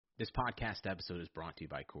This podcast episode is brought to you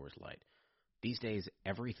by Coors Light. These days,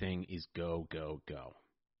 everything is go, go, go.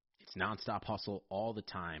 It's nonstop hustle all the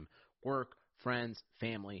time. Work, friends,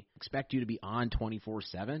 family expect you to be on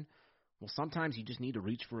 24/7. Well, sometimes you just need to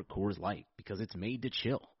reach for a Coors Light because it's made to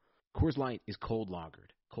chill. Coors Light is cold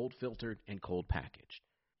lagered, cold filtered, and cold packaged.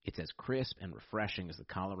 It's as crisp and refreshing as the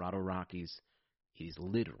Colorado Rockies. It is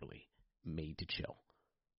literally made to chill.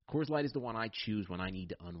 Coors Light is the one I choose when I need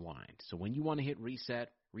to unwind. So when you want to hit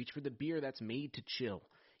reset, reach for the beer that's made to chill.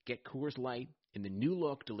 Get Coors Light in the new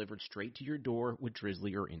look delivered straight to your door with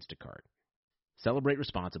Drizzly or Instacart. Celebrate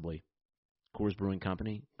responsibly. Coors Brewing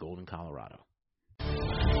Company, Golden, Colorado.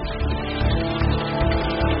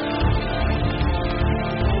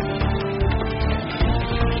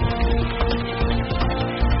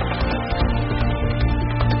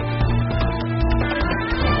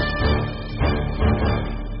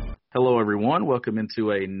 Hello, everyone. Welcome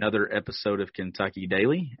into another episode of Kentucky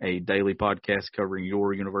Daily, a daily podcast covering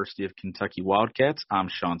your University of Kentucky Wildcats. I'm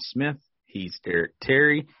Sean Smith. He's Derek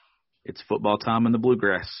Terry. It's football time in the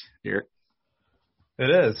Bluegrass. Derek? It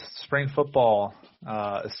is. Spring football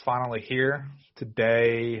is finally here.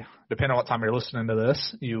 Today, depending on what time you're listening to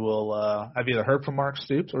this, you will have either heard from Mark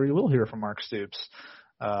Stoops or you will hear from Mark Stoops,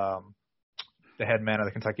 the head man of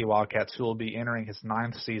the Kentucky Wildcats, who will be entering his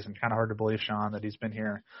 9th season. Kind of hard to believe, Sean, that he's been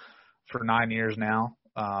here for 9 years now.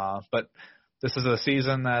 But this is a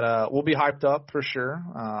season that will be hyped up for sure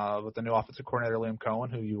with the new offensive coordinator, Liam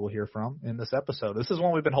Coen, who you will hear from in this episode. This is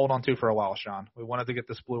one we've been holding on to for a while, Sean. We wanted to get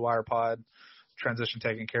this Blue Wire Pod transition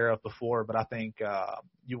taken care of before, but I think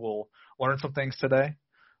you will learn some things today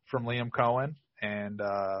from Liam Coen. And,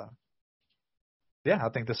 I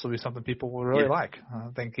think this will be something people will really like. I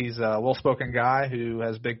think he's a well-spoken guy who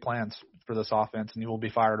has big plans for this offense, and you will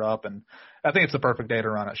be fired up. And I think it's the perfect day to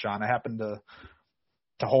run it, Sean. I happened to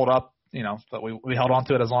hold up, but we held on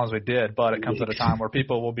to it as long as we did, but it comes at a time where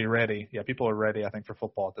people will be ready. Yeah, people are ready, I think, for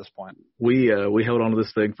football at this point. We held on to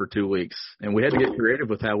this thing for 2 weeks, and we had to get creative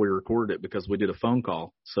with how we recorded it because we did a phone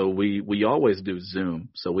call. So we always do Zoom,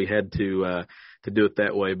 so we had to do it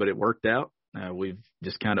that way, but it worked out. We've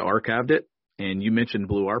just kind of archived it. And you mentioned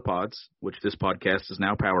Blue Wire Pods, which this podcast is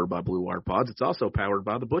now powered by Blue Wire Pods. It's also powered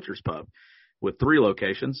by the Butcher's Pub with 3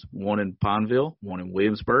 locations, one in Pineville, one in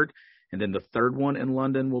Williamsburg, and then the third one in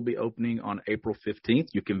London will be opening on April 15th.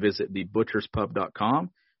 You can visit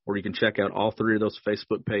thebutcherspub.com, or you can check out all 3 of those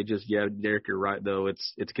Facebook pages. Yeah, Derek, you're right, though.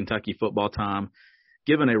 It's Kentucky football time.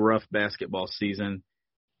 Given a rough basketball season,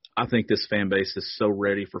 I think this fan base is so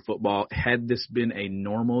ready for football. Had this been a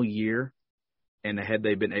normal year, and had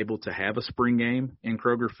they been able to have a spring game in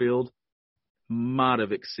Kroger Field, might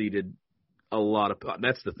have exceeded a lot of –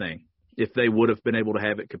 that's the thing. If they would have been able to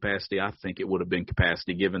have it capacity, I think it would have been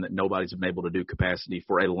capacity, given that nobody's been able to do capacity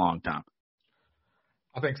for a long time.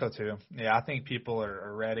 I think so, too. Yeah, I think people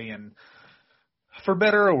are ready, and for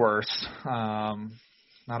better or worse, I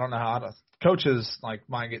don't know how to – coaches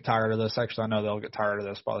might get tired of this. Actually, I know they'll get tired of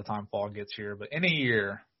this by the time fall gets here. But any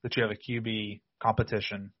year that you have a QB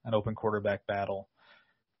competition, an open quarterback battle,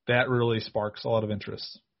 that really sparks a lot of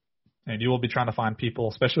interest. And you will be trying to find people,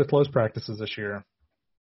 especially with closed practices this year,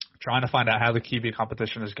 trying to find out how the QB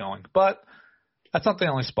competition is going. But that's not the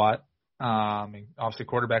only spot. Obviously,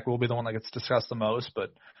 quarterback will be the one that gets discussed the most,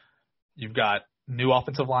 but you've got new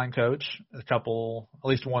offensive line coach, at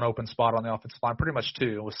least one open spot on the offensive line, pretty much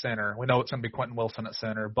 2 with center. We know it's going to be Quentin Wilson at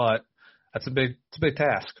center, but it's a big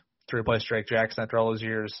task to replace Drake Jackson after all those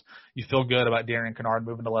years. You feel good about Darian Kennard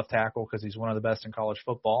moving to left tackle because he's one of the best in college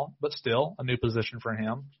football, but still a new position for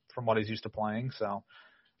him from what he's used to playing. So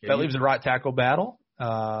that leaves a right tackle battle.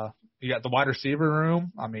 You got the wide receiver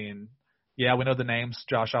room. We know the names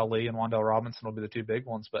Josh Ali and Wan'Dale Robinson will be the 2 big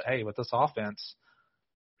ones, but hey, with this offense,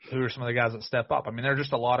 who are some of the guys that step up? There are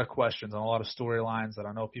just a lot of questions and a lot of storylines that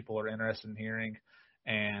I know people are interested in hearing,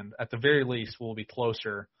 and at the very least, we'll be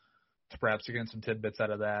closer to perhaps getting some tidbits out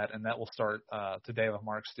of that, and that will start today with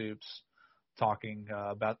Mark Stoops talking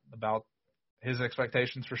about his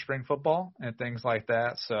expectations for spring football and things like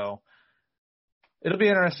that. So it'll be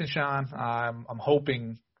interesting, Sean. I'm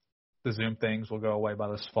hoping the Zoom things will go away by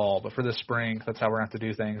this fall, but for this spring, that's how we're going to have to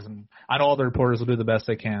do things. And I know all the reporters will do the best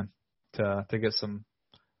they can to get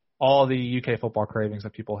all the UK football cravings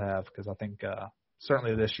that people have, because I think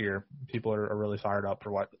certainly this year, people are really fired up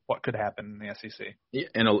for what could happen in the SEC. Yeah,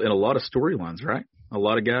 and a lot of storylines, right? A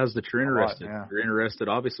lot of guys that you're interested. Yeah. You're interested.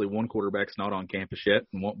 Obviously, one quarterback's not on campus yet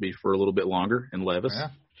and won't be for a little bit longer in Levis.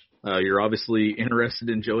 Yeah. You're obviously interested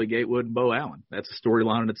in Joey Gatewood and Bo Allen. That's a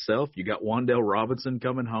storyline in itself. You got Wan'Dale Robinson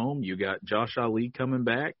coming home. You got Josh Ali coming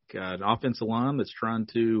back, an offensive line that's trying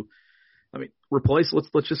to replace.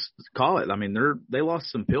 Let's just call it. I mean, they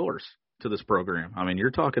lost some pillars to this program. I mean,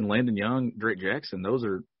 you're talking Landon Young, Drake Jackson. Those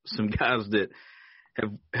are some guys that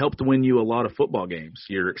have helped win you a lot of football games.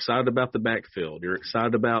 You're excited about the backfield. You're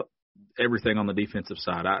excited about everything on the defensive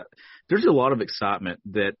side. There's a lot of excitement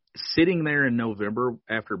that sitting there in November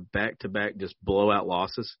after back-to-back just blowout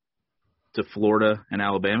losses to Florida and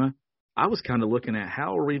Alabama, I was kind of looking at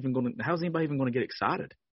how's anybody even going to get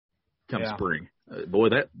excited come spring? Boy,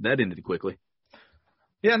 that ended quickly.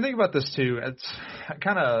 Yeah, and think about this too. It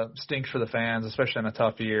kind of stinks for the fans, especially in a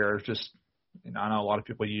tough year. Just, I know a lot of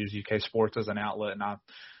people use UK sports as an outlet, and I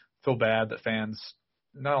feel bad that fans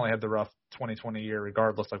not only had the rough 2020 year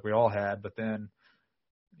regardless like we all had, but then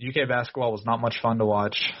UK basketball was not much fun to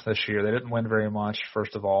watch this year. They didn't win very much,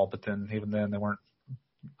 first of all, but then even then they weren't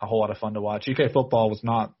a whole lot of fun to watch. UK football was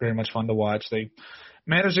not very much fun to watch. They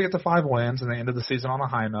managed to get to 5 wins, and they ended the season on a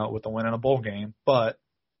high note with a win in a bowl game. But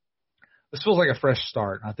this feels like a fresh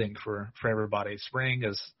start, I think, for everybody. Spring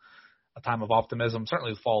is a time of optimism.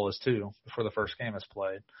 Certainly the fall is too, before the first game is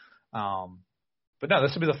played. But no,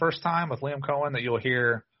 this will be the first time with Liam Coen that you'll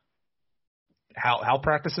hear how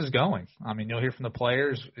practice is going. I mean, you'll hear from the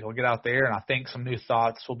players. He'll get out there, and I think some new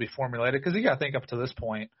thoughts will be formulated because you got to think up to this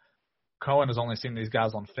point, Coen has only seen these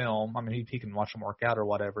guys on film. I mean, he can watch them work out or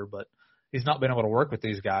whatever, but he's not been able to work with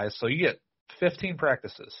these guys. So you get 15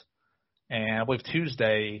 practices, and I believe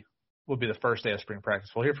Tuesday will be the first day of spring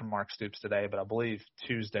practice. We'll hear from Mark Stoops today, but I believe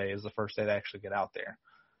Tuesday is the first day they actually get out there.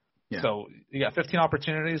 Yeah. So you got 15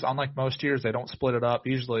 opportunities. Unlike most years, they don't split it up.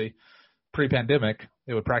 Usually pre-pandemic,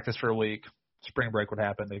 they would practice for a week. Spring break would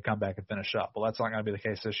happen. They'd come back and finish up. Well, that's not going to be the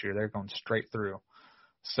case this year. They're going straight through.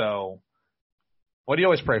 So what do you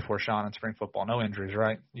always pray for, Sean, in spring football? No injuries,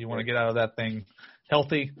 right? You want to get out of that thing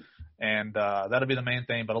healthy, and that'll be the main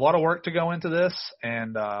thing. But a lot of work to go into this,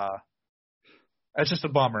 and it's just a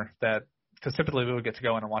bummer that because typically we would get to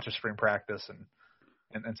go in and watch a spring practice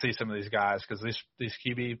and see some of these guys because this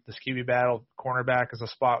QB battle, cornerback is a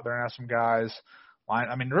spot they're going to have some guys.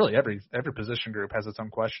 I mean, really every position group has its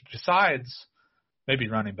own question besides maybe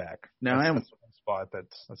running back. Now that's one spot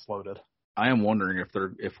that's loaded. I am wondering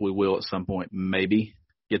if we will at some point maybe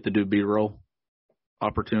get to do B-roll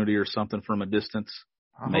opportunity or something from a distance.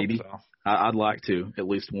 Maybe. Hope so. I'd like to, at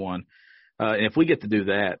least one. And if we get to do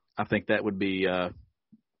that, I think that would be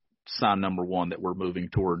sign number one that we're moving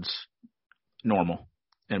towards normal,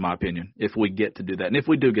 in my opinion, if we get to do that. And if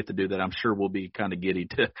we do get to do that, I'm sure we'll be kind of giddy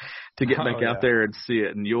to get back out there and see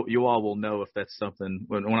it. And you all will know if that's something.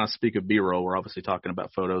 When I speak of B-roll, we're obviously talking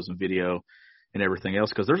about photos and video and everything else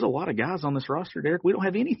because there's a lot of guys on this roster, Derek, we don't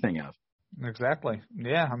have anything of. Exactly.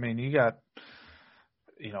 Yeah, I mean, you got,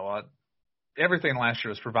 everything last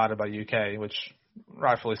year was provided by UK, which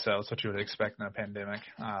rightfully so. It's what you would expect in a pandemic,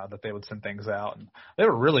 that they would send things out. And they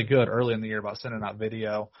were really good early in the year about sending out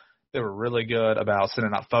video. They were really good about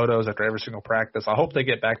sending out photos after every single practice. I hope they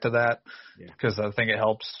get back to that because I think it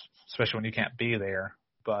helps, especially when you can't be there.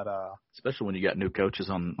 But especially when you got new coaches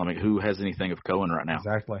on. I mean, who has anything of Coen right now?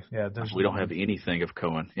 Exactly. Yeah, we don't have anything of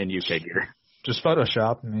Coen in UK gear. Just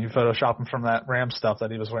Photoshop, and you Photoshop him from that Ram stuff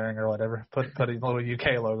that he was wearing or whatever. Put a little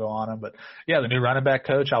UK logo on him. But yeah, the new running back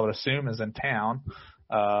coach I would assume is in town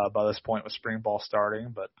by this point with spring ball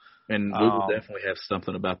starting. And we will definitely have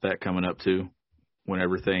something about that coming up too. When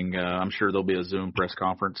everything, I'm sure there'll be a Zoom press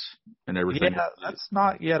conference and everything. Yeah, that's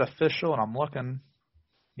not yet official, and I'm looking.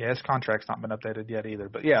 Yeah, his contract's not been updated yet either.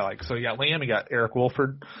 But yeah, so you got Liam, you got Eric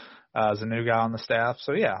Wolford as a new guy on the staff.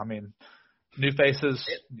 So yeah, I mean, new faces.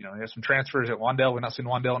 You have some transfers at Wandell. We've not seen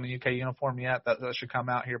Wandell in the UK uniform yet. That should come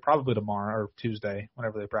out here probably tomorrow or Tuesday,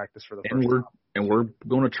 whenever they practice for the first time. And we're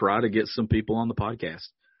going to try to get some people on the podcast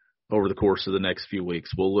over the course of the next few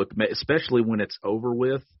weeks. We'll look, especially when it's over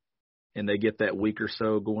with. And they get that week or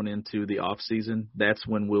so going into the off season, that's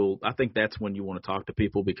when I think that's when you want to talk to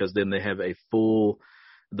people because then they have the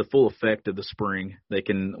full effect of the spring.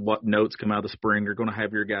 What notes come out of the spring are going to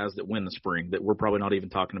have your guys that win the spring that we're probably not even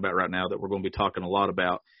talking about right now that we're going to be talking a lot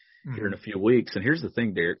about here in a few weeks. And here's the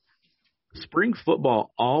thing, Derek, spring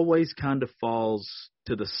football always kind of falls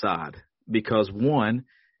to the side because one,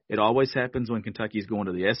 it always happens when Kentucky's going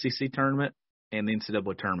to the SEC tournament and the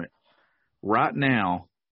NCAA tournament. Right now,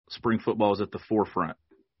 spring football is at the forefront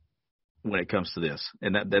when it comes to this.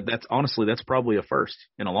 And that's honestly, that's probably a first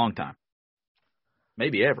in a long time.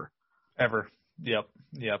 Maybe ever. Ever. Yep.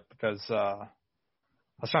 Because I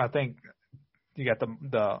was trying to think, you got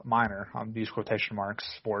the minor on these quotation marks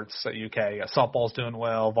sports at UK. You got softball's doing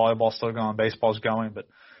well, volleyball's still going, baseball's going. But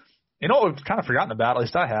you know what we've kind of forgotten about, at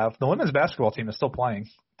least I have? The women's basketball team is still playing,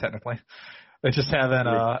 technically. They just haven't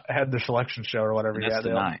had their selection show or whatever yet. That's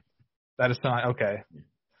tonight. That is tonight. Okay.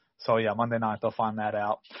 So, yeah, Monday night they'll find that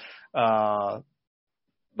out.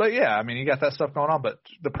 But, yeah, I mean, you got that stuff going on. But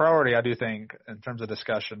the priority, I do think, in terms of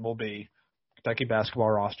discussion, will be Kentucky basketball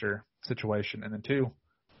roster situation. And then, 2,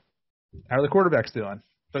 how are the quarterbacks doing?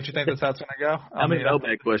 Don't you think that's how it's going to go? How many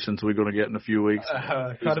mailbag questions are we going to get in a few weeks?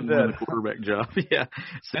 Quite a bit. The quarterback job, yeah.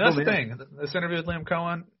 So, and that's the thing. This interview with Liam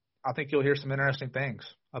Coen, I think you'll hear some interesting things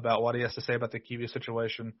about what he has to say about the QB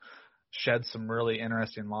situation, shed some really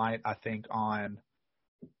interesting light, I think, on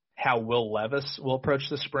how Will Levis will approach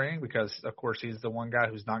the spring because, of course, he's the one guy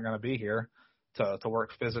who's not going to be here to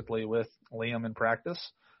work physically with Liam in practice.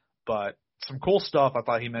 But some cool stuff I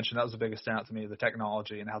thought he mentioned. That was the biggest standout to me, the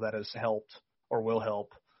technology and how that has helped or will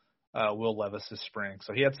help Will Levis this spring.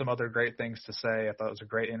 So he had some other great things to say. I thought it was a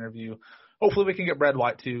great interview. Hopefully we can get Brad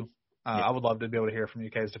White too. I would love to be able to hear from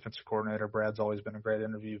UK's defensive coordinator. Brad's always been a great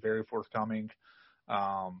interview, very forthcoming,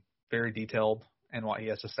 very detailed in what he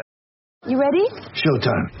has to say. You ready?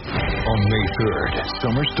 Showtime. On May 3rd,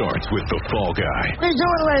 summer starts with The Fall Guy. Let's do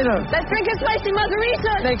it later. Let's drink a spicy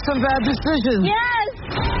margarita. Make some bad decisions. Yes.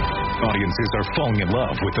 Audiences are falling in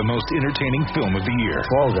love with the most entertaining film of the year.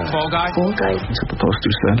 Fall Guy. Fall Guy. Fall Guy. That's what the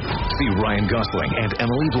poster said. See Ryan Gosling and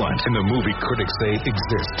Emily Blunt in the movie critics say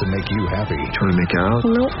exists to make you happy. Trying to make it out?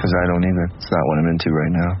 Nope. Because I don't either. It's not what I'm into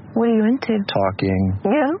right now. What are you into? Talking.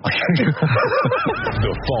 Yeah.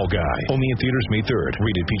 The Fall Guy. Only in theaters May 3rd.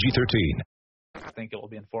 Rated PG-13. I think it will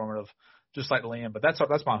be informative, just like Liam. But that's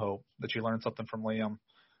my hope, that you learn something from Liam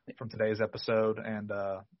from today's episode. And,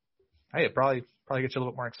 hey, it probably gets you a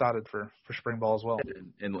little bit more excited for spring ball as well.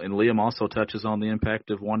 And Liam also touches on the impact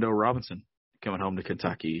of Wando Robinson coming home to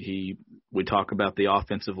Kentucky. We talk about the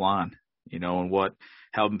offensive line, and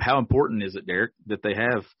how important is it, Derek, that they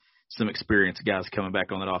have some experienced guys coming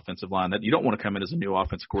back on that offensive line. That you don't want to come in as a new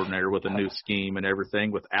offensive coordinator with a new scheme and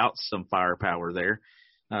everything without some firepower there.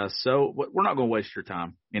 So we're not going to waste your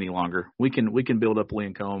time any longer. We can build up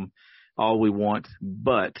Liam Coen all we want,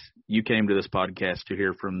 but you came to this podcast to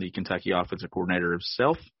hear from the Kentucky offensive coordinator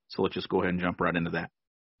himself, so let's just go ahead and jump right into that.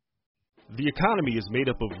 The economy is made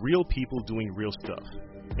up of real people doing real stuff,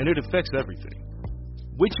 and it affects everything,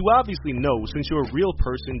 which you obviously know since you're a real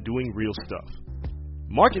person doing real stuff.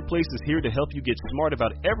 Marketplace is here to help you get smart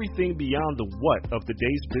about everything beyond the what of the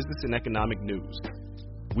day's business and economic news.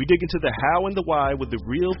 We dig into the how and the why with the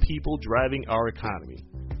real people driving our economy.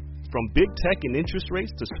 From big tech and interest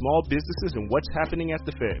rates to small businesses and what's happening at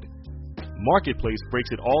the Fed, Marketplace breaks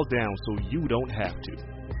it all down so you don't have to.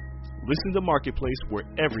 Listen to Marketplace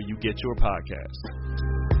wherever you get your podcasts.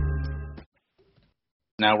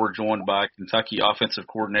 Now we're joined by Kentucky offensive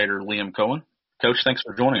coordinator Liam Coen. Coach, thanks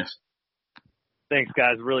for joining us. Thanks,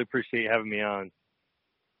 guys. Really appreciate you having me on.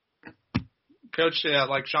 Coach,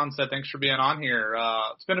 like Sean said, thanks for being on here.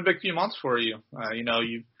 It's been a big few months for you.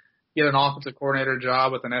 You get an offensive coordinator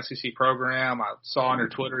job with an SEC program. I saw on your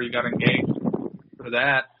Twitter you got engaged for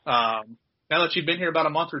that. Now that you've been here about a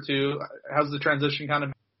month or two, how's the transition kind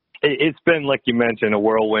of? It's been, like you mentioned, a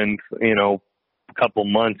whirlwind, couple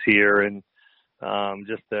months here, and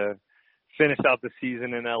just to finish out the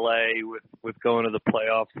season in LA with going to the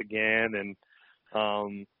playoffs again, and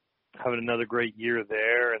having another great year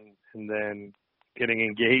there, and then getting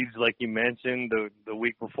engaged, like you mentioned, the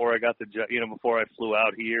week before I got the job, before I flew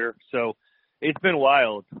out here. So it's been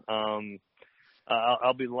wild.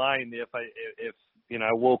 I'll be lying if I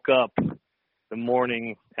woke up the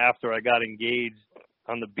morning after I got engaged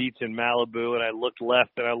on the beach in Malibu, and I looked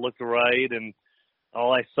left and I looked right, and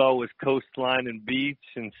all I saw was coastline and beach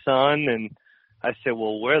and sun, and I said,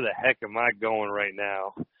 well, where the heck am I going right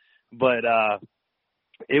now? But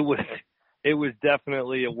it was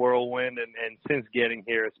definitely a whirlwind, and since getting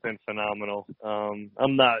here, it's been phenomenal.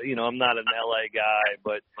 I'm not an LA guy,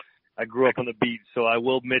 but I grew up on the beach, so I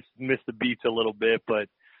will miss the beach a little bit, but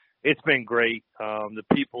it's been great. The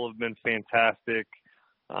people have been fantastic.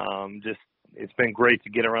 It's been great to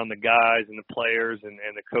get around the guys and the players and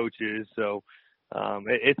the coaches. So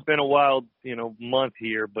it's been a wild, month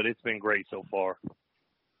here, but it's been great so far.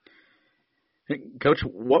 Coach,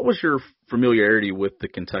 what was your familiarity with the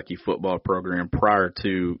Kentucky football program prior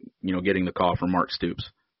to, getting the call from Mark Stoops?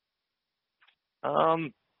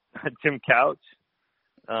 Tim Couch.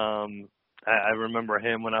 I remember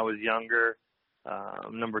him when I was younger.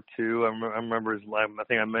 Number two, I remember his, I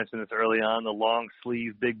think I mentioned this early on, the long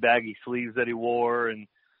sleeves, big baggy sleeves that he wore. And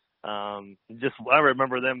I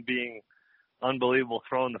remember them being unbelievable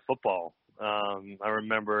throwing the football. I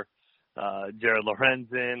remember Jared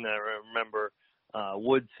Lorenzen. I remember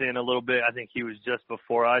Woodson a little bit. I think he was just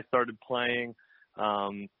before I started playing.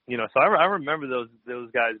 So I remember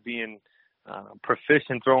those guys being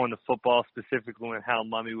proficient throwing the football, specifically when Hal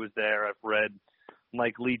Mumme was there. I've read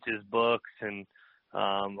Mike Leach's books and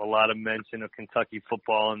a lot of mention of Kentucky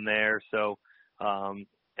football in there. So, and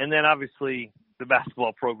then obviously the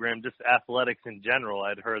basketball program, just athletics in general.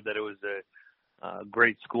 I'd heard that it was a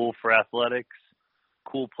great school for athletics,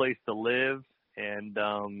 cool place to live, and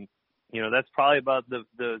that's probably about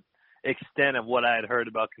the extent of what I had heard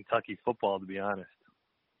about Kentucky football, to be honest.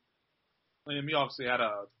 Liam, you obviously had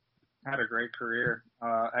a great career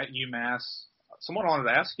at UMass. Someone I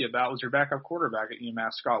wanted to ask you about was your backup quarterback at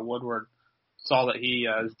UMass, Scott Woodward. Saw that he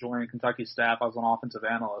is joining Kentucky staff as an offensive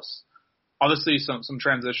analyst. Obviously, some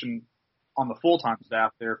transition on the full-time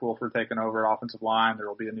staff there. Wolford taking over offensive line. There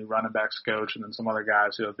will be a new running backs coach and then some other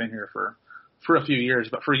guys who have been here for a few years.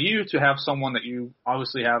 But for you to have someone that you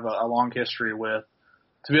obviously have a long history with,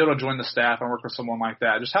 to be able to join the staff and work with someone like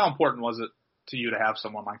that, just how important was it to you to have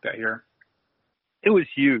someone like that here? It was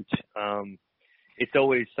huge. It's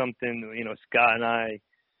always something, Scott and I,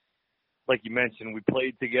 like you mentioned, we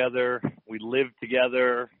played together, we lived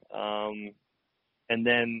together, and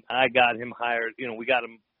then I got him hired. We got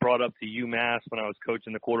him brought up to UMass when I was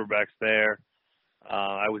coaching the quarterbacks there.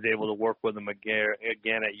 I was able to work with him again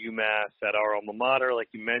at UMass at our alma mater, like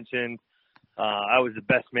you mentioned. I was the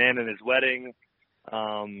best man in his wedding.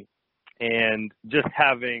 And just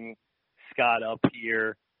having Scott up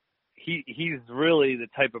here, he's really the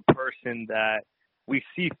type of person that we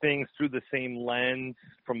see things through the same lens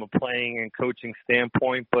from a playing and coaching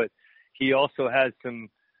standpoint, but he also has some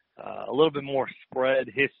a little bit more spread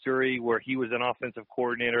history where he was an offensive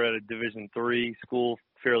coordinator at a Division III school,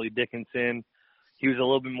 Fairleigh Dickinson. He was a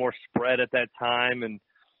little bit more spread at that time and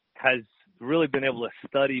has really been able to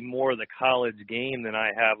study more of the college game than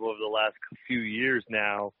I have over the last few years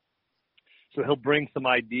now. So he'll bring some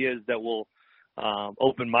ideas that will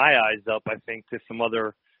open my eyes up, I think, to some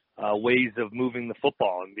other ways of moving the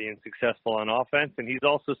football and being successful on offense. And he's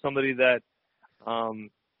also somebody that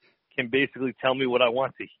can basically tell me what I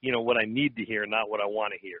want to, what I need to hear, not what I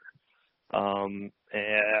want to hear.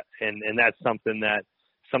 And that's something that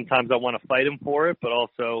sometimes I want to fight him for it, but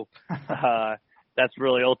also that's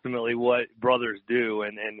really ultimately what brothers do.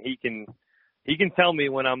 And he can tell me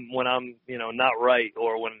when I'm not right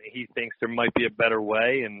or when he thinks there might be a better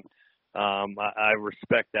way. And I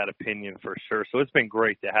respect that opinion for sure. So it's been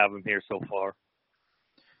great to have him here so far.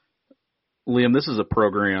 Liam, this is a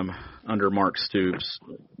program under Mark Stoops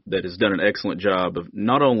that has done an excellent job of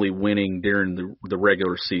not only winning during the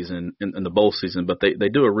regular season and the bowl season, but they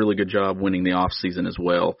do a really good job winning the off season as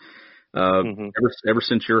well. Ever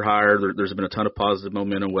since you're hired, there's been a ton of positive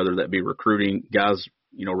momentum, whether that be recruiting guys,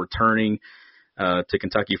 returning to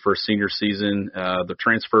Kentucky for a senior season, the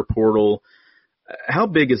transfer portal. How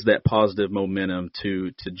big is that positive momentum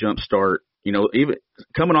to jumpstart? Even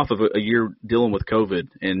coming off of a year dealing with COVID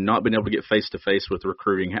and not being able to get face-to-face with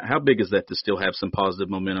recruiting, how big is that to still have some positive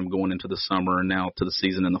momentum going into the summer and now to the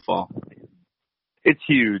season in the fall? It's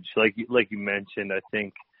huge. Like you mentioned, I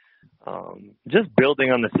think just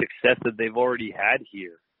building on the success that they've already had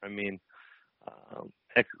here. I mean,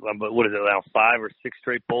 what is it now, 5 or 6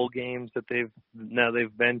 straight bowl games that they've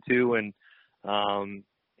been to, and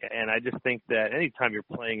I just think that anytime you're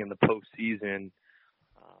playing in the postseason,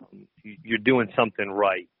 you're doing something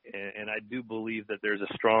right. And I do believe that there's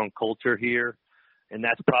a strong culture here, and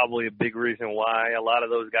that's probably a big reason why a lot of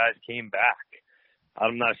those guys came back.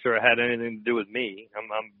 I'm not sure it had anything to do with me. I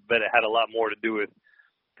bet it had a lot more to do with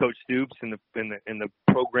Coach Stoops and the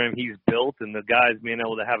program he's built and the guys being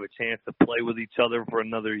able to have a chance to play with each other for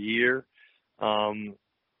another year. And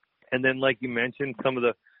then, like you mentioned, some of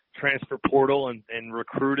the transfer portal and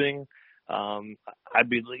recruiting,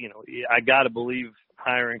 I got to believe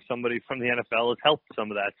hiring somebody from the NFL has helped some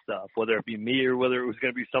of that stuff, whether it be me or whether it was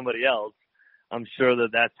going to be somebody else. I'm sure that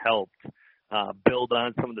that's helped build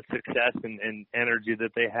on some of the success and energy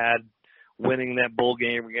that they had winning that bowl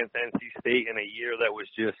game against NC State in a year that was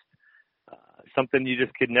just something you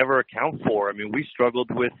just could never account for. I mean, we struggled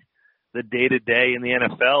with the day-to-day in the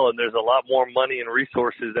NFL, and there's a lot more money and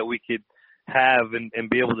resources that we could have and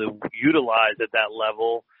be able to utilize at that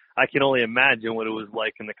level. I can only imagine what it was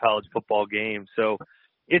like in the college football game. So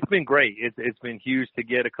it's been great. It's been huge to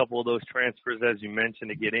get a couple of those transfers, as you mentioned,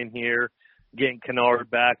 to get in here, getting Kennard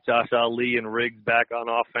back, Josh Ali and Riggs back on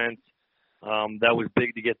offense. That was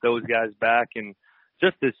big to get those guys back. And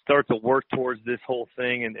just to start to work towards this whole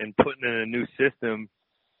thing and putting in a new system,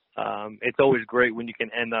 it's always great when you can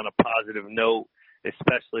end on a positive note,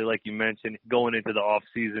 especially, like you mentioned, going into the off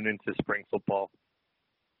season, into spring football.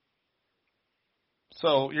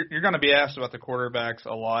 So you're going to be asked about the quarterbacks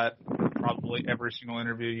a lot, probably every single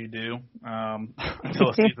interview you do until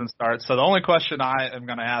the season starts. So the only question I am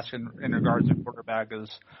going to ask in regards to quarterback is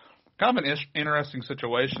kind of an interesting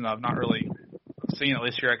situation I've not really seen, at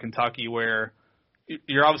least here at Kentucky, where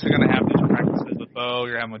you're obviously going to have these practices with Bo,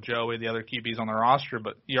 you're having with Joey, the other QBs on the roster,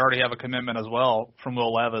 but you already have a commitment as well from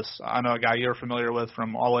Will Levis. I know a guy you're familiar with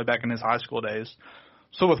from all the way back in his high school days.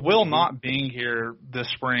 So with Will not being here this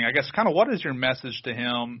spring, I guess kind of what is your message to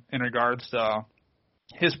him in regards to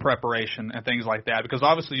his preparation and things like that? Because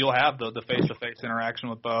obviously you'll have the face-to-face interaction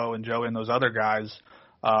with Bo and Joey and those other guys,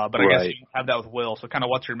 but I guess you have that with Will. So kind of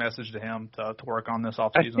what's your message to him to work on this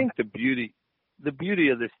offseason? I think the beauty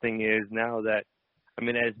of this thing is now that, I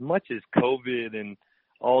mean, as much as COVID and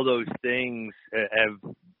all those things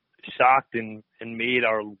have shocked and made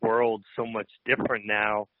our world so much different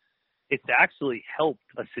now, it's actually helped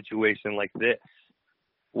a situation like this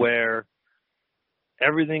where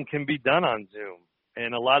everything can be done on Zoom.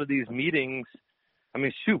 And a lot of these meetings, I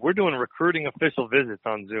mean, shoot, we're doing recruiting official visits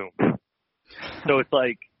on Zoom. So it's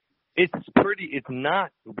like, it's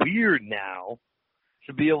not weird now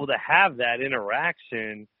to be able to have that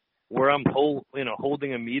interaction where I'm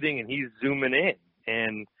holding a meeting and he's zooming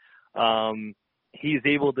in and he's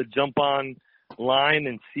able to jump on line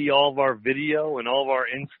and see all of our video and all of our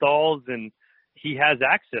installs, and he has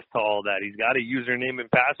access to all that. He's got a username and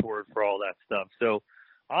password for all that stuff. So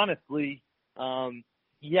honestly, I'm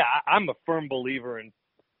a firm believer in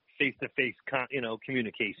face-to-face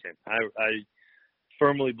communication. I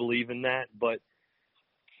firmly believe in that, but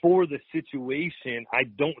for the situation, I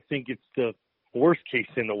don't think it's the worst case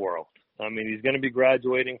in the world. I mean, he's going to be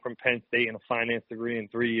graduating from Penn State in a finance degree in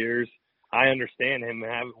 3 years. I understand him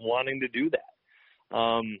wanting to do that.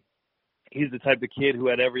 He's the type of kid who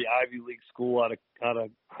had every Ivy League school out of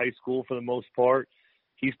high school for the most part.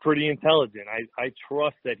 He's pretty intelligent. I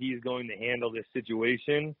trust that he's going to handle this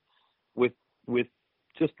situation with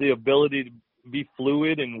just the ability to be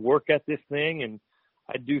fluid and work at this thing. And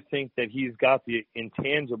I do think that he's got the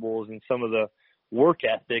intangibles and some of the work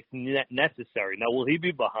ethic necessary. Now, will he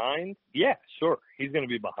be behind? Yeah, sure. He's going to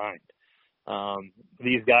be behind.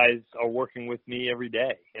 These guys are working with me every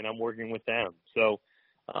day, and I'm working with them. So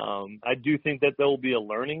I do think that there will be a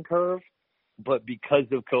learning curve, but because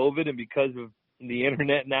of COVID and because of the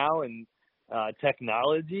internet now and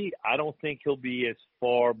technology, I don't think he'll be as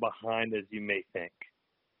far behind as you may think.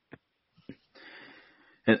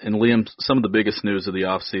 And Liam, some of the biggest news of the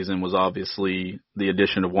offseason was obviously the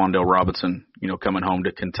addition of Wan'Dale Robinson, coming home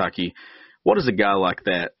to Kentucky. What does a guy like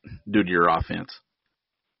that do to your offense?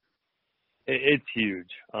 It's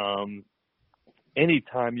huge.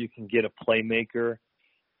 Anytime you can get a playmaker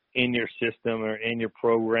in your system or in your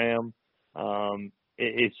program,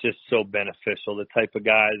 it's just so beneficial. The type of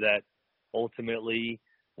guy that ultimately,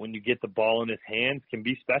 when you get the ball in his hands, can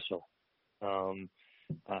be special.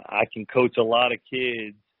 I can coach a lot of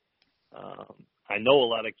kids. I know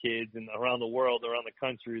a lot of kids around the world, around the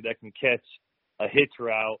country, that can catch a hitch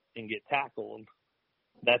route and get tackled.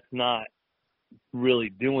 That's not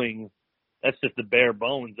really that's just the bare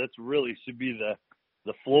bones. That's really should be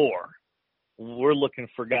the floor. We're looking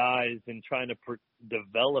for guys and trying to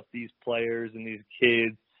develop these players and these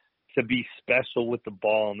kids to be special with the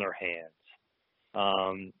ball in their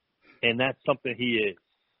hands. And that's something he is.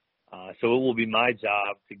 So it will be my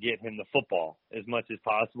job to get him the football as much as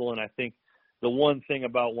possible. And I think the one thing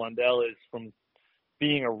about Wan'Dale is, from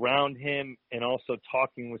being around him and also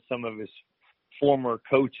talking with some of his former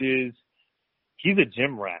coaches, he's a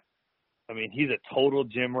gym rat. I mean, he's a total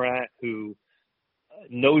gym rat who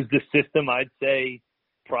knows the system, I'd say,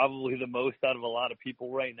 probably the most out of a lot of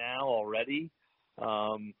people right now already.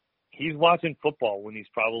 He's watching football when he's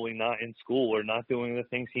probably not in school or not doing the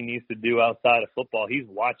things he needs to do outside of football. He's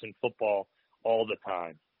watching football all the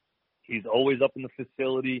time. He's always up in the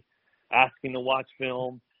facility asking to watch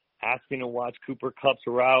film, asking to watch Cooper Kupp's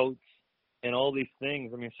routes and all these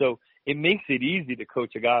things. I mean, so it makes it easy to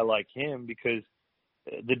coach a guy like him because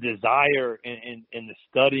the desire and the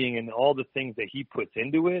studying and all the things that he puts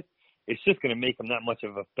into it, it's just going to make him that much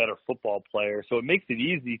of a better football player. So it makes it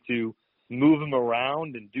easy to move him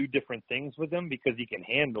around and do different things with him because he can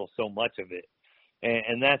handle so much of it.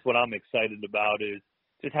 And that's what I'm excited about, is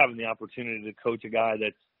just having the opportunity to coach a guy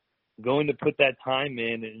that's going to put that time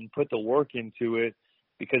in and put the work into it,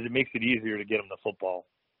 because it makes it easier to get him the football.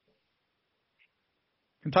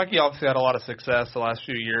 Kentucky obviously had a lot of success the last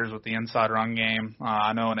few years with the inside run game.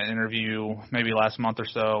 I know in an interview maybe last month or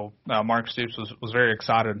so, Mark Stoops was very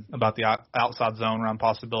excited about the outside zone run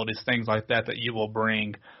possibilities, things like that you will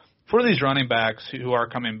bring. For these running backs who are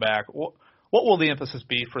coming back, what will the emphasis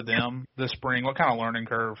be for them this spring? What kind of learning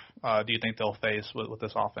curve do you think they'll face with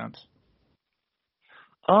this offense?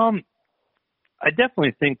 I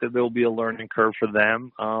definitely think that there will be a learning curve for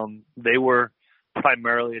them. They were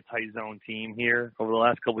primarily a tight zone team here over the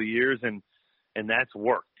last couple of years, and that's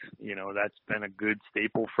worked. That's been a good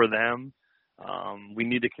staple for them. We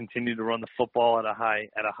need to continue to run the football at a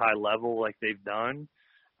high level like they've done.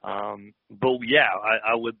 But yeah,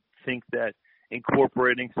 I would think that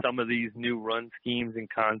incorporating some of these new run schemes and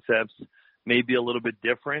concepts may be a little bit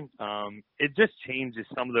different. It just changes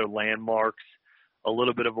some of their landmarks, a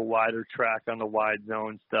little bit of a wider track on the wide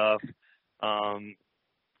zone stuff.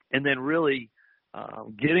 And then really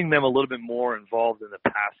getting them a little bit more involved in the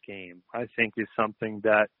pass game, I think, is something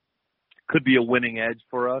that could be a winning edge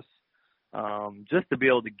for us. Just to be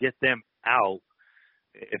able to get them out.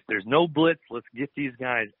 If there's no blitz, let's get these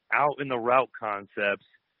guys out in the route concepts,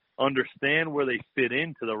 understand where they fit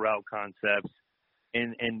into the route concepts,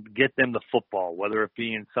 and get them the football, whether it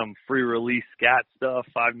be in some free release scat stuff,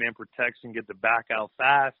 5-man protection, get the back out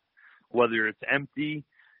fast, whether it's empty,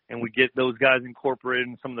 and we get those guys incorporated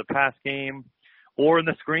in some of the pass game, or in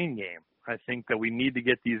the screen game. I think that we need to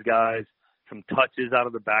get these guys some touches out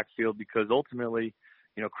of the backfield because ultimately,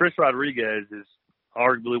 Chris Rodriguez is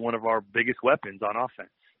arguably one of our biggest weapons on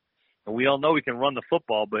offense. And we all know we can run the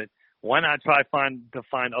football, but why not try to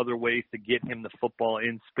find other ways to get him the football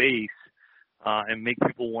in space and make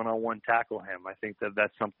people one-on-one tackle him? I think that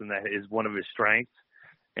that's something that is one of his strengths.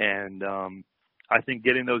 And I think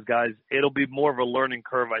getting those guys, it'll be more of a learning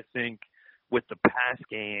curve, I think, with the pass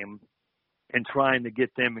game and trying to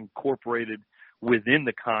get them incorporated within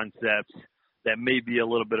the concepts that may be a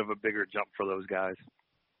little bit of a bigger jump for those guys.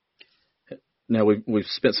 Now, we've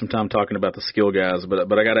spent some time talking about the skill guys, but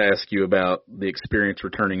I got to ask you about the experience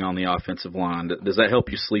returning on the offensive line. Does that help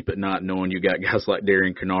you sleep at night knowing you got guys like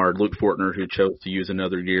Darian Kennard, Luke Fortner, who chose to use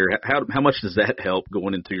another year? How much does that help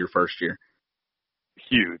going into your first year?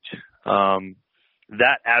 Huge.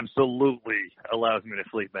 That absolutely allows me to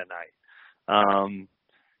sleep at night,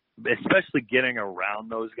 especially getting around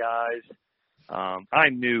those guys. I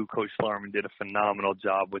knew Coach Schlarman did a phenomenal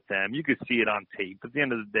job with them. You could see it on tape. At the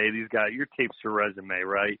end of the day, these guys, your tape's your resume,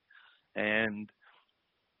 right? And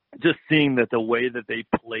just seeing that the way that they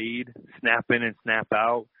played, snap in and snap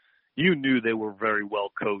out, you knew they were very well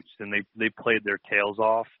coached and they played their tails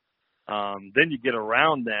off. Then you get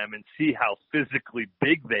around them and see how physically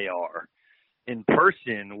big they are. In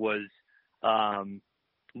person was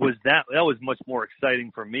that was much more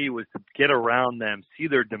exciting for me, was to get around them, see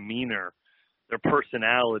their demeanor, their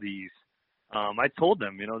personalities. I told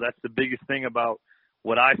them, that's the biggest thing about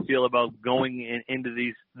what I feel about going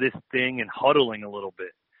into this thing and huddling a little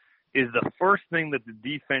bit, is the first thing that the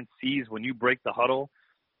defense sees when you break the huddle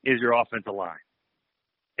is your offensive line.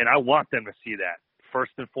 And I want them to see that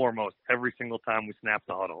first and foremost every single time we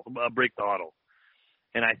break the huddle.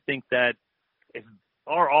 And I think that if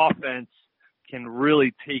our offense can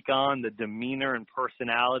really take on the demeanor and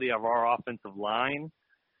personality of our offensive line,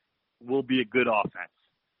 will be a good offense,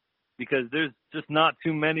 because there's just not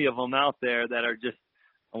too many of them out there that are just,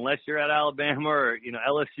 unless you're at Alabama or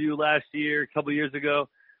LSU last year, a couple of years ago,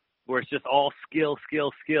 where it's just all skill.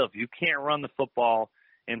 If you can't run the football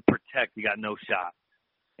and protect, you got no shot.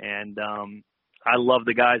 And I love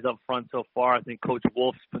the guys up front so far. I think Coach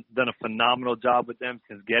Wolf's done a phenomenal job with them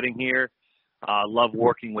since getting here. I love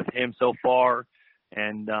working with him so far.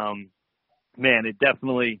 And, man, it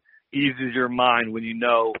definitely eases your mind when you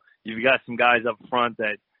know you've got some guys up front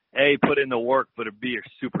that, A, put in the work, but B, are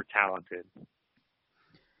super talented.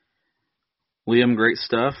 Liam, great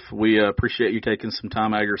stuff. We appreciate you taking some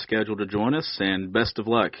time out of your schedule to join us, and best of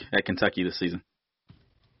luck at Kentucky this season.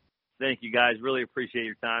 Thank you, guys. Really appreciate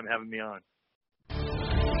your time having me on.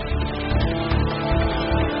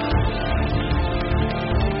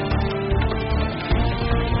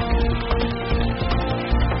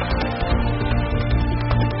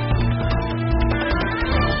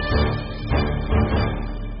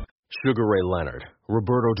 Sugar Ray Leonard,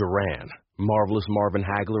 Roberto Duran, Marvelous Marvin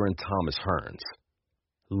Hagler, and Thomas Hearns.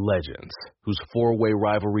 Legends, whose four-way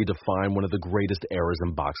rivalry defined one of the greatest eras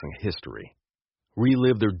in boxing history.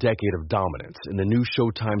 Relive their decade of dominance in the new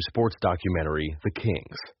Showtime sports documentary, The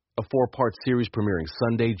Kings, a 4-part series premiering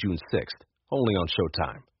Sunday, June 6th, only on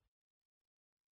Showtime.